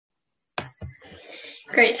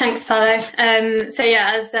Great, thanks, Paolo. So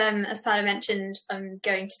yeah, as Paolo mentioned, I'm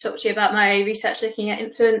going to talk to you about my research looking at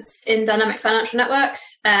influence in dynamic financial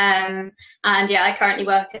networks. And yeah, I currently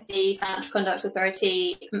work at the Financial Conduct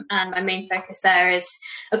Authority, and my main focus there is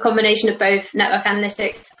a combination of both network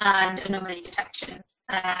analytics and anomaly detection.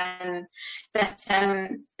 But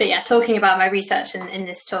yeah, talking about my research in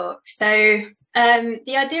this talk. So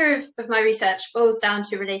the idea of my research boils down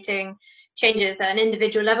to relating changes at an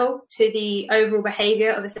individual level to the overall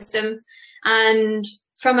behaviour of a system. And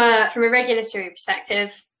from a regulatory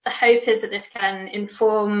perspective, the hope is that this can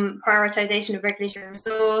inform prioritisation of regulatory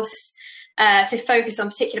resource, to focus on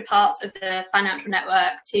particular parts of the financial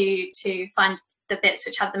network to find the bits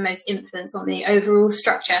which have the most influence on the overall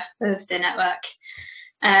structure of the network.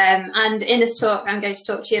 And in this talk, I'm going to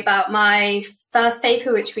talk to you about my first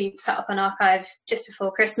paper, which we put up on arXiv just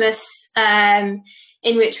before Christmas,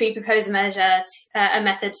 in which we propose a method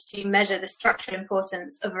to measure the structural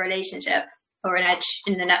importance of a relationship or an edge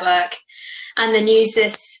in the network, and then use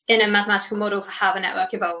this in a mathematical model for how the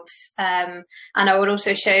network evolves. And I will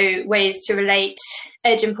also show ways to relate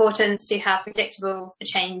edge importance to how predictable a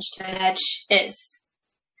change to an edge is.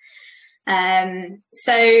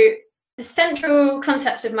 So the central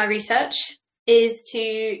concept of my research is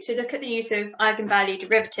to look at the use of eigenvalue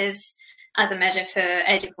derivatives as a measure for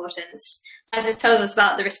edge importance, as it tells us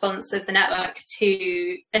about the response of the network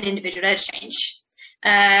to an individual edge change.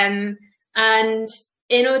 And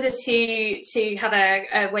in order to have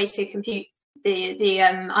a way to compute the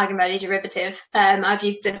eigenvalue derivative, I've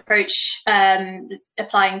used an approach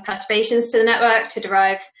applying perturbations to the network to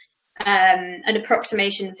derive an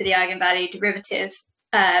approximation for the eigenvalue derivative,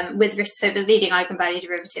 so the leading eigenvalue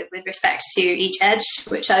derivative with respect to each edge,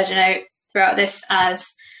 which I denote throughout this as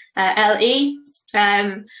LE.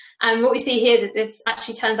 And what we see here, that this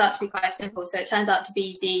actually turns out to be quite simple. So it turns out to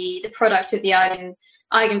be the product of the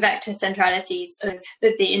eigenvector centralities of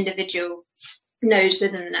the individual nodes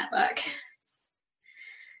within the network.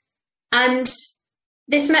 And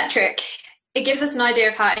this metric, it gives us an idea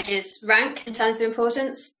of how edges rank in terms of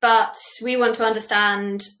importance, but we want to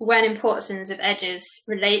understand when importance of edges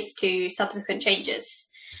relates to subsequent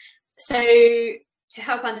changes. So to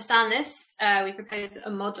help understand this, we propose a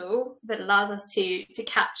model that allows us to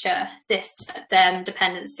capture this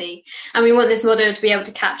dependency. And we want this model to be able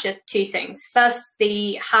to capture two things. First,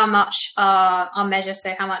 how much our measure,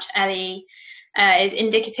 so how much LE is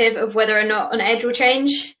indicative of whether or not an edge will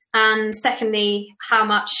change. And secondly, how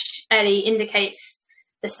much LE indicates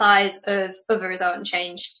the size of a resultant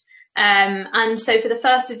change. And so for the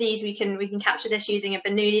first of these, we can capture this using a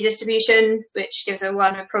Bernoulli distribution, which gives a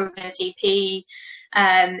 1 probability P,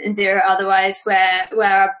 and 0 otherwise, where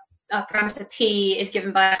our parameter P is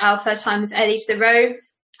given by alpha times LE to the rho.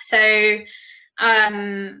 So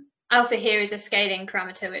alpha here is a scaling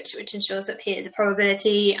parameter which ensures that P is a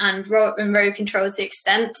probability, and rho controls the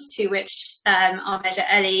extent to which our measure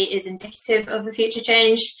LE is indicative of a future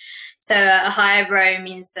change. So a higher rho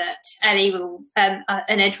means that LE will, an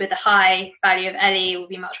edge with a high value of LE will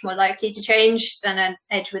be much more likely to change than an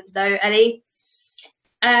edge with low LE.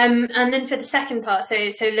 And then for the second part, so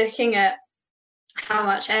looking at how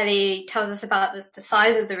much LE tells us about the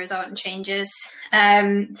size of the resultant changes.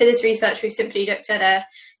 For this research, we've simply looked at a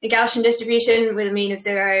Gaussian distribution with a mean of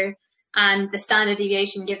 0 and the standard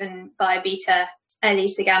deviation given by beta LE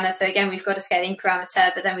to the gamma. So again, we've got a scaling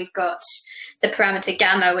parameter, but then we've got the parameter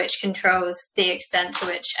gamma, which controls the extent to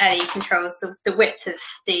which LE controls the width of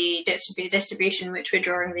the distribution which we're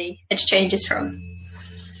drawing the edge changes from.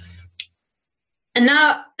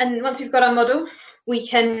 And once we've got our model, we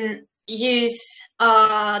can use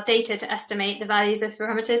our data to estimate the values of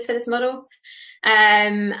parameters for this model.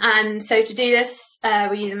 And so to do this,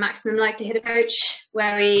 we use a maximum likelihood approach,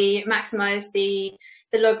 where we maximize the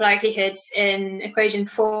log likelihoods in equation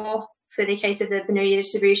 4 for the case of the Bernoulli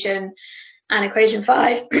distribution, and equation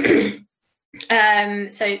 5.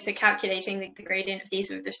 So calculating the gradient of these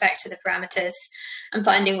with respect to the parameters and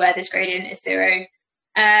finding where this gradient is 0.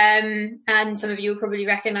 And some of you will probably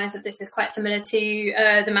recognize that this is quite similar to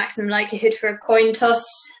the maximum likelihood for a coin toss.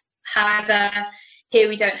 However, here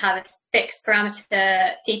we don't have a fixed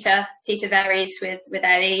parameter theta. Theta varies with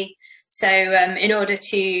LE. So in order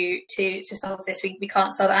to solve this, we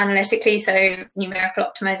can't solve it analytically. So numerical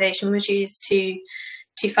optimization was used to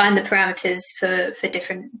find the parameters for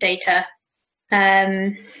different data.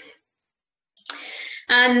 And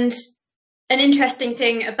an interesting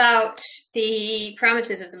thing about the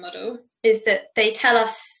parameters of the model is that they tell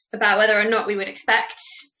us about whether or not we would expect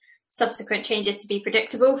subsequent changes to be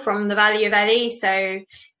predictable from the value of LE. So,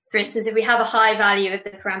 for instance, if we have a high value of the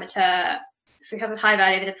parameter if we have a high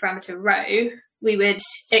value of the parameter rho, we would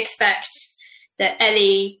expect that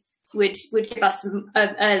LE would give us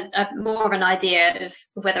a more of an idea of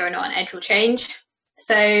whether or not an edge will change.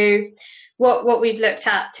 So what we've looked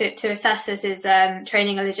at to assess this is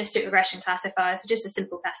training a logistic regression classifier, so just a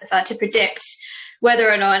simple classifier to predict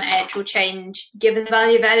whether or not an edge will change given the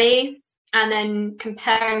value of LE, and then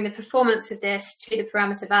comparing the performance of this to the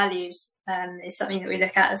parameter values is something that we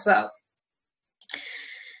look at as well.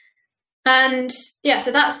 And yeah,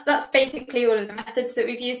 so that's basically all of the methods that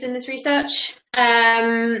we've used in this research.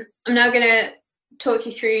 I'm now going to talk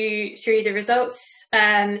you through the results.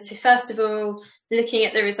 So first of all, looking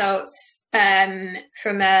at the results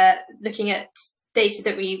from looking at data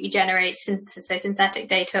that we generate, so synthetic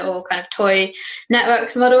data or kind of toy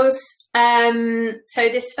networks models. So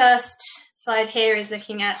this first slide here is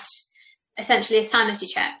looking at essentially a sanity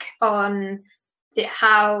check on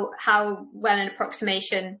how well an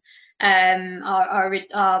approximation,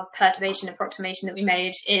 our perturbation approximation that we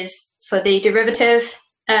made is for the derivative.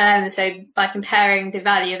 So by comparing the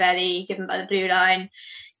value of LE given by the blue line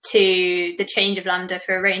to the change of lambda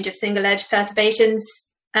for a range of single edge perturbations.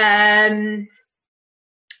 And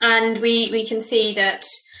we can see that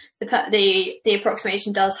the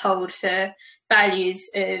approximation does hold for values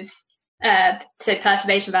of so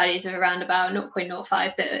perturbation values of around about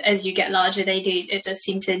 0.05, but as you get larger, it does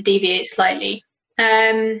seem to deviate slightly.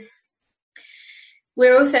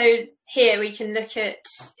 We're also here, we can look at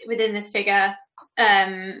within this figure,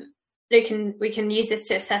 we can use this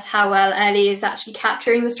to assess how well LE is actually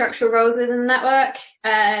capturing the structural roles within the network.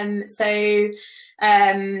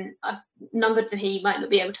 I've numbered them here. You might not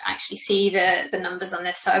be able to actually see the numbers on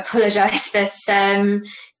this, so I apologise. But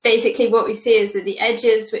basically what we see is that the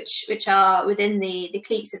edges which are within the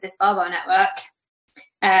cliques of this bar network,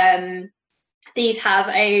 these have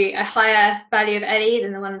a higher value of LE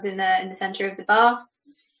than the ones in the centre of the bar.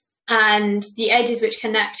 And the edges which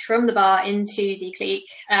connect from the bar into the clique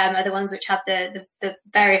are the ones which have the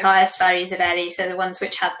very highest values of LE, so the ones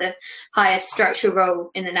which have the highest structural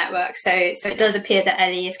role in the network. So it does appear that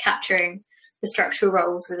LE is capturing the structural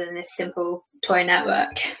roles within this simple toy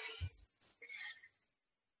network.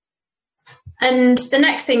 And the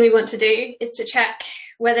next thing we want to do is to check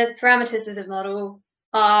whether the parameters of the model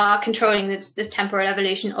are controlling the temporal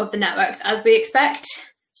evolution of the networks as we expect.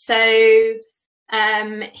 So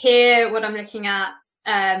here what I'm looking at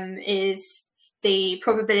is the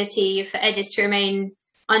probability for edges to remain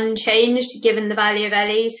unchanged given the value of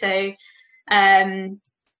LE. So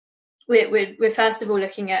we're first of all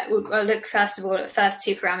looking at, we'll look first of all at the first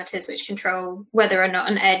two parameters which control whether or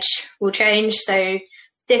not an edge will change. So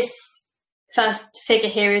this first figure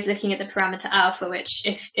here is looking at the parameter alpha, which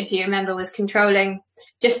if you remember was controlling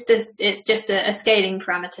it's just a scaling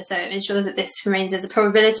parameter, so it ensures that this remains as a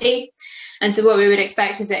probability. And so what we would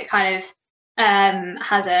expect is it kind of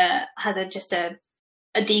has just a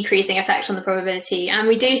decreasing effect on the probability. And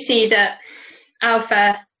we do see that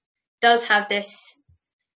alpha does have this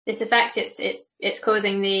effect. It's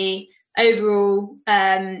causing the overall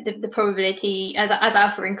the probability as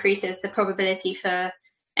alpha increases, the probability for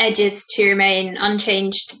edges to remain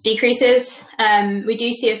unchanged decreases. We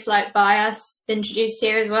do see a slight bias introduced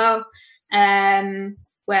here as well,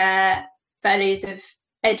 where values of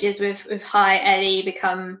edges with high LE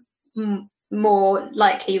become more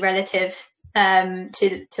likely relative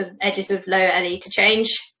to edges with low LE to change.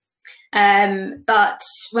 But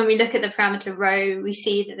when we look at the parameter rho, we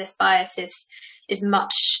see that this bias is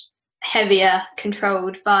much heavier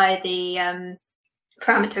controlled by the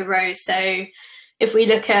parameter rho. So if we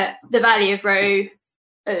look at the value of rho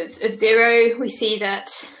of 0, we see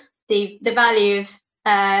that the value of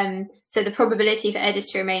so the probability for edges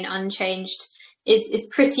to remain unchanged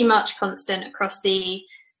is pretty much constant across the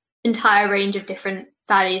entire range of different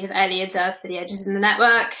values of LE observed for the edges in the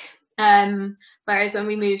network. Whereas when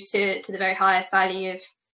we move to the very highest value of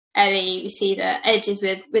LE, we see that edges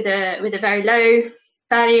with a very low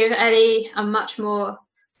value of LE are much more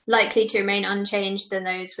likely to remain unchanged than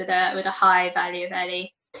those with a high value of LE.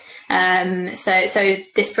 So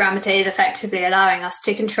this parameter is effectively allowing us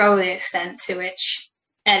to control the extent to which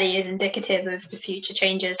LE is indicative of the future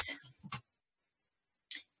changes.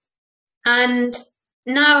 And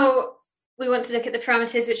now we want to look at the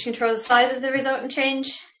parameters which control the size of the resultant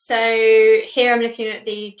change. So here I'm looking at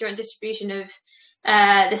the joint distribution of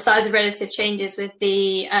the size of relative changes with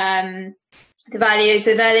the values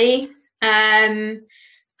of LE.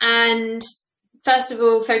 And first of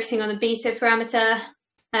all, focusing on the beta parameter.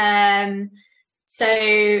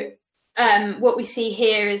 What we see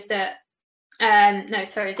here is that no,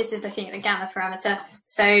 sorry, this is looking at the gamma parameter.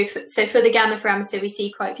 So for the gamma parameter, we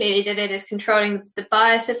see quite clearly that it is controlling the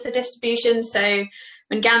bias of the distribution. So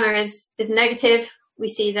when gamma is negative, we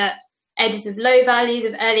see that edges with low values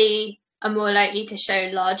of LE are more likely to show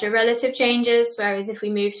larger relative changes, whereas if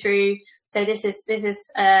we move through, so this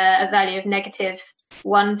is a value of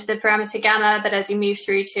 -1 for the parameter gamma, but as we move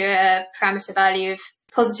through to a parameter value of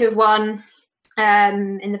 +1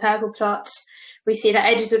 in the purple plot, we see that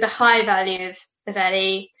edges with a high value of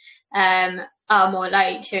LE are more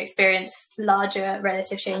likely to experience larger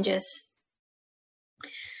relative changes.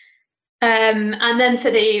 And then for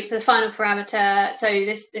the final parameter, so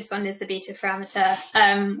this one is the beta parameter,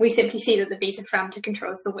 we simply see that the beta parameter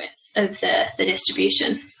controls the width of the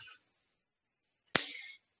distribution.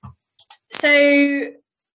 So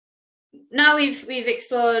now we've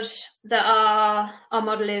explored that our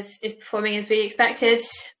model is performing as we expected.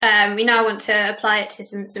 We now want to apply it to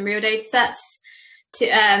some real data sets,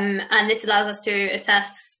 and this allows us to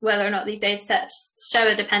assess whether or not these data sets show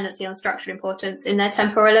a dependency on structural importance in their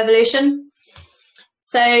temporal evolution.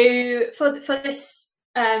 So for this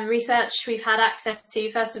research, we've had access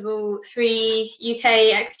to, first of all, 3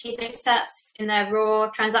 UK equities data sets in their raw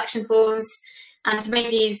transaction forms. And to make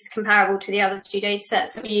these comparable to the other 2 data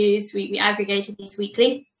sets that we use, we aggregated these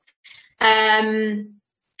weekly. And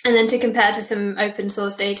then to compare to some open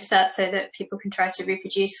source data sets so that people can try to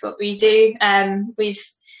reproduce what we do,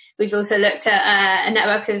 we've also looked at a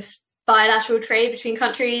network of bilateral trade between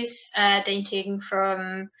countries dating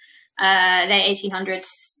from late 1800s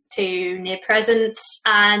to near present,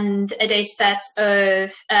 and a data set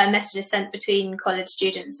of messages sent between college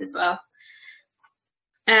students as well.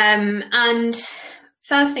 And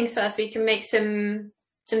first things first, we can make some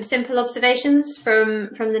simple observations from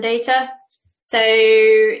the data. So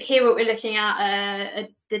here what we're looking at are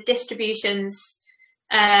the distributions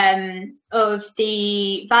of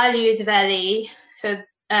the values of LE for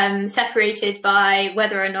separated by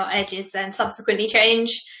whether or not edges then subsequently change.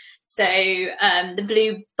 So the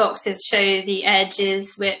blue boxes show the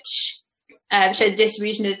edges which show the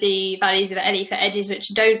distribution of the values of LE for edges which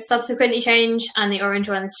don't subsequently change, and the orange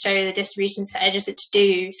ones show the distributions for edges which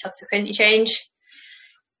do subsequently change.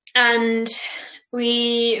 And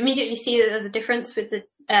we immediately see that there's a difference with the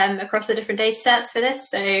across the different data sets for this.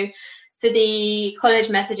 So for the college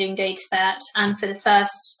messaging data set and for the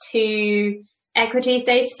first 2 equities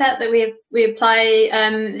data set that we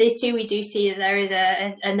apply these to, we do see that there is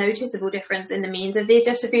a noticeable difference in the means of these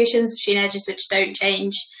distributions between edges which don't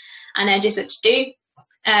change and edges which do.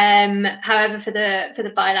 However, for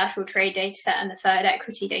the bilateral trade data set and the third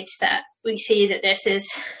equity data set, we see that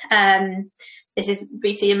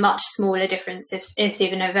we see a much smaller difference, if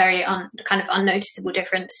even a very kind of unnoticeable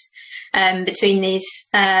difference between these.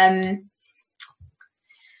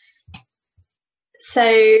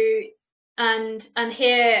 So and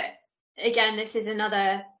here again, this is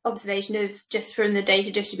another observation of just from the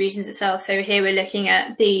data distributions itself. So here we're looking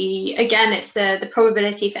at it's the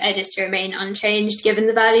probability for edges to remain unchanged given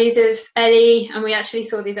the values of LE, and we actually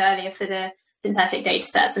saw these earlier for the synthetic data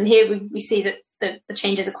sets. And here we see that the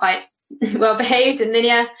changes are quite well behaved and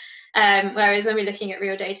linear, whereas when we're looking at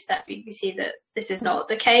real data sets, we see that this is not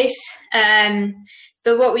the case.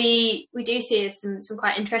 But what we do see is some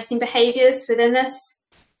quite interesting behaviours within this.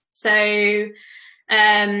 So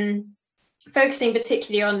focusing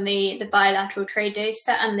particularly on the bilateral trade data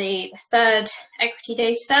set and the third equity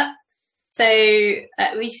data set. So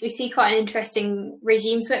we see quite an interesting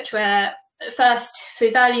regime switch where first for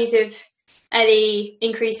values of LE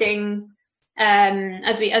increasing,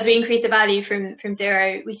 as we increase the value from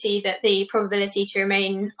 0, we see that the probability to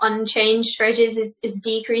remain unchanged for edges is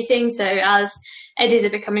decreasing. So as edges are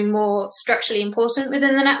becoming more structurally important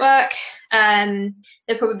within the network,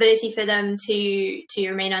 the probability for them to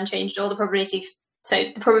remain unchanged, or the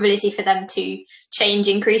probability for them to change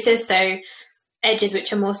increases. So edges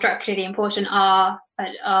which are more structurally important are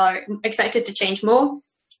expected to change more.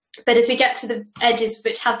 But as we get to the edges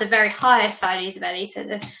which have the very highest values of LE, so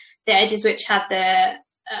the edges which have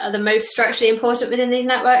the most structurally important within these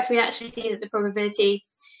networks, we actually see that the probability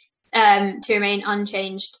to remain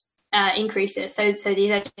unchanged increases. So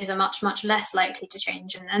these edges are much, much less likely to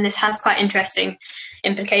change. And this has quite interesting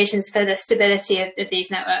implications for the stability of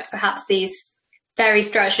these networks. Perhaps these very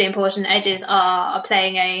structurally important edges are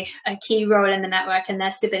playing a key role in the network, and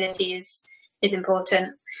their stability is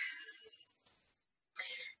important.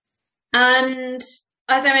 And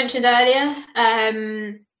as I mentioned earlier,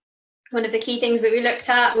 one of the key things that we looked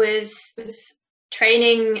at was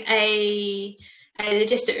training a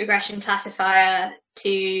logistic regression classifier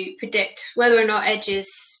to predict whether or not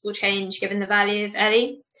edges will change given the value of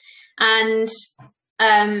LE. And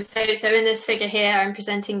so in this figure here, I'm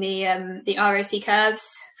presenting the ROC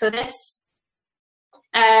curves for this.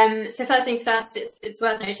 So first things first, it's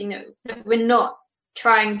worth noting that we're not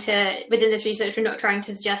trying to, within this research, we're not trying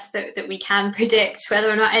to suggest that we can predict whether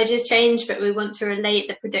or not edges change, but we want to relate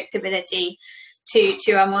the predictability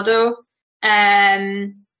to our model.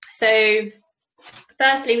 So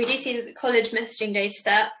firstly, we do see that the college messaging data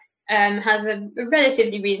set has a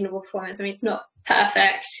relatively reasonable performance. I mean, it's not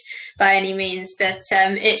perfect by any means, but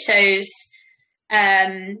it shows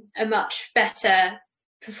a much better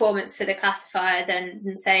performance for the classifier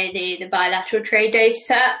than say the bilateral trade data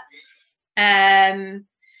set. So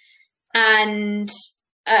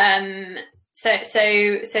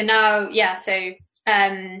now, yeah, so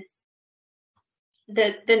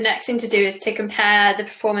the next thing to do is to compare the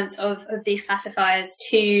performance of these classifiers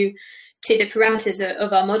to the parameters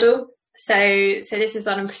of our model. So this is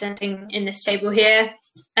what I'm presenting in this table here.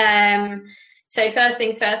 So first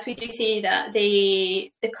things first, we do see that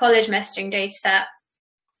the college messaging data set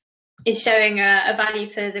is showing a value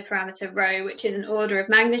for the parameter rho, which is an order of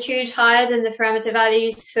magnitude higher than the parameter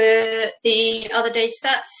values for the other data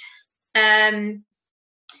sets. And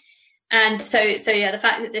so yeah, the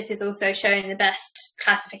fact that this is also showing the best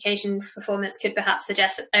classification performance could perhaps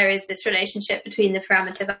suggest that there is this relationship between the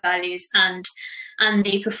parameter values and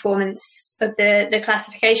the performance of the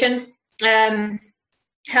classification.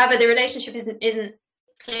 However, the relationship isn't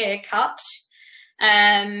clear cut.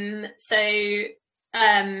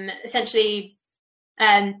 Essentially,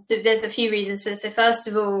 there's a few reasons for this. So first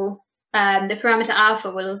of all, the parameter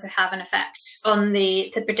alpha will also have an effect on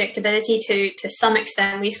the predictability to some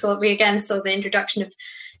extent. We again saw the introduction of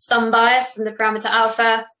some bias from the parameter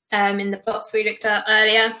alpha in the plots we looked at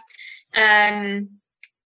earlier.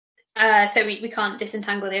 So we can't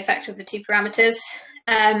disentangle the effect of the two parameters.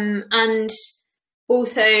 And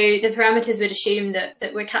also the parameters would assume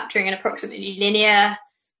that we're capturing an approximately linear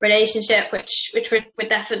relationship, which we're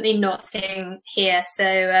definitely not seeing here.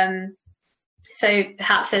 So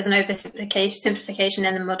perhaps there's an oversimplification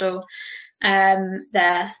in the model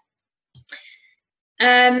there.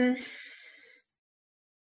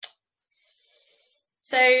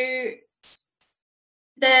 So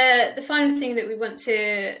the final thing that we want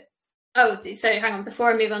to, so hang on,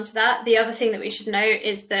 before I move on to that, the other thing that we should note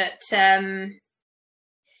is that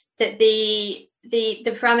that the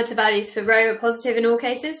parameter values for rho are positive in all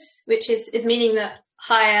cases, which is meaning that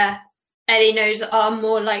higher LE nodes are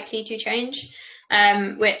more likely to change,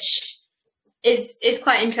 which is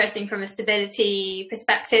quite interesting from a stability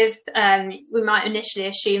perspective. We might initially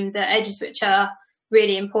assume that edges which are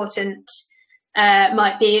really important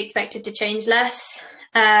might be expected to change less.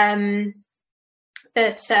 But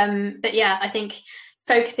yeah, I think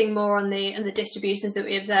focusing more on the distributions that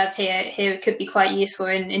we observe here could be quite useful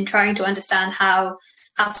in trying to understand how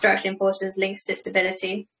structural importance links to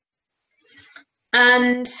stability.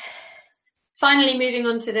 And finally, moving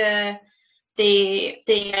on to the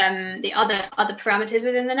other parameters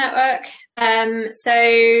within the network.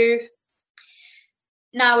 So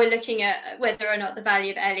now we're looking at whether or not the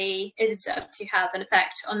value of LE is observed to have an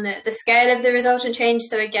effect on the scale of the resultant change.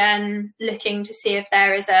 So again, looking to see if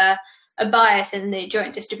there is a bias in the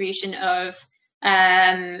joint distribution of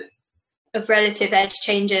relative edge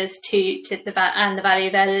changes to the value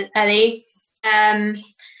of LE.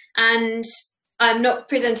 And I'm not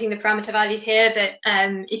presenting the parameter values here, but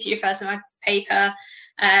if you refer to my paper,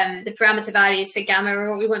 the parameter values for gamma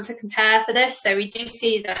are what we want to compare for this. So we do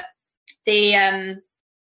see that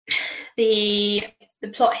the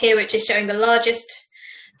plot here, which is showing the largest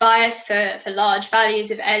bias for large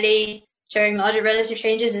values of LE, showing larger relative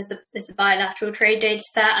changes, is the bilateral trade data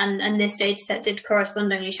set, and this data set did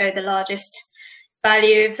correspondingly show the largest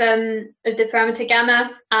value of the parameter gamma,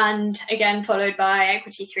 and again followed by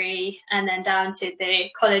equity 3, and then down to the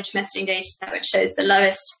college messaging data set, which shows the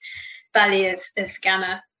lowest value of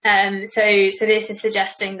gamma. So this is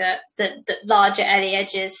suggesting that larger LE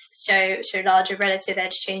edges show larger relative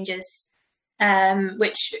edge changes,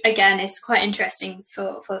 which again is quite interesting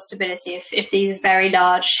for stability. If these very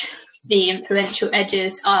large, the influential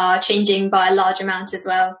edges are changing by a large amount as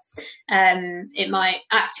well, it might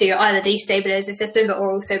act to either destabilize the system,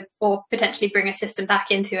 or potentially bring a system back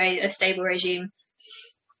into a stable regime.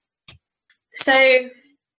 So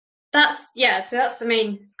that's the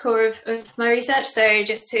main core of my research. So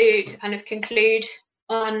just to kind of conclude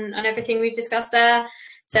on everything we've discussed there.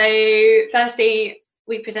 So firstly,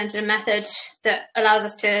 we presented a method that allows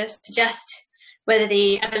us to suggest whether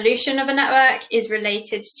the evolution of a network is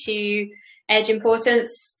related to edge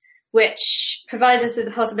importance, which provides us with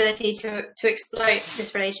the possibility to exploit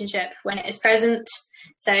this relationship when it is present.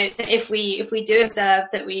 So if we do observe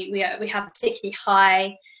that we have a particularly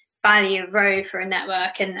high value of rho for a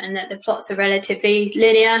network, and that the plots are relatively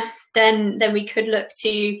linear, then we could look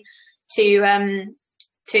to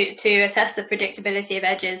assess the predictability of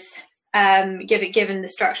edges, given the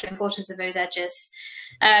structural importance of those edges.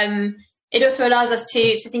 It also allows us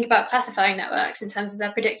to think about classifying networks in terms of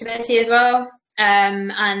their predictability as well,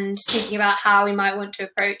 and thinking about how we might want to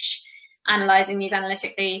approach analysing these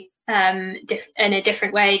analytically in a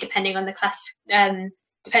different way, depending on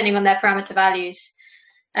depending on their parameter values.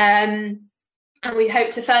 And we hope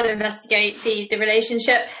to further investigate the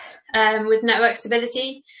relationship with network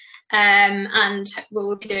stability, and what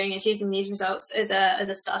we'll be doing is using these results as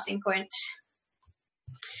a starting point.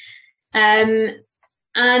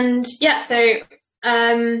 And yeah, so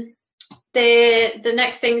the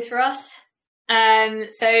next things for us.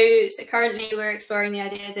 So currently we're exploring the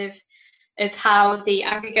ideas of how the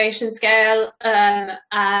aggregation scale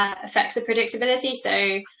affects the predictability.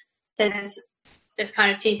 So there's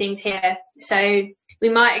kind of two things here. So we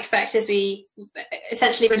might expect, as we're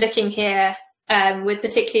looking here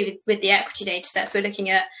particularly with the equity data sets, we're looking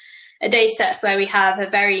at data sets where we have a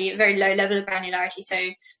very, very low level of granularity.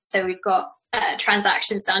 So we've got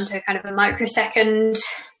transactions down to kind of a microsecond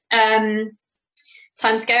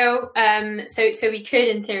time scale. So we could,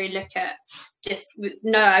 in theory, look at just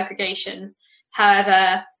no aggregation.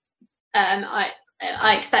 However,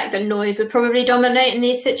 I expect that noise would probably dominate in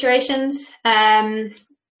these situations.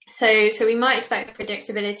 So we might expect the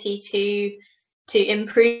predictability to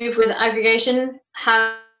improve with aggregation.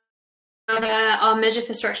 However, our measure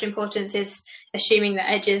for structural importance is assuming that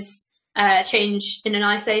edges change in an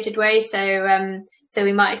isolated way. So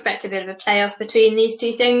we might expect a bit of a playoff between these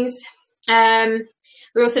two things.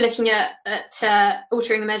 We're also looking at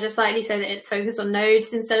altering the measure slightly so that it's focused on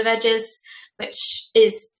nodes instead of edges, which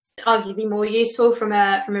is arguably more useful from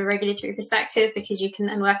a regulatory perspective, because you can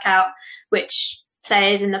then work out which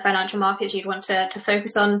players in the financial markets you'd want to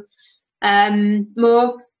focus on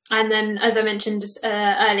more. And then, as I mentioned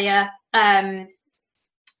earlier,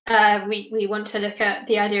 we want to look at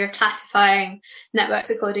the idea of classifying networks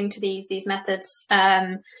according to these methods,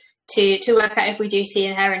 to work out if we do see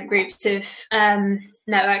inherent groups of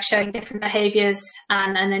networks showing different behaviours,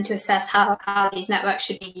 and then to assess how these networks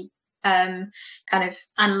should be kind of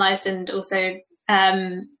analysed and also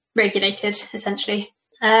regulated, essentially.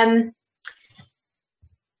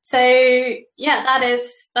 So yeah, that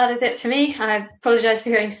is it for me. I apologise for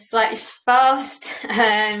going slightly fast, but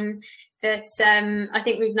I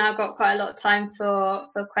think we've now got quite a lot of time for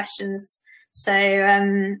questions. So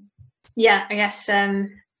yeah, I guess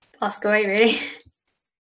ask away, really.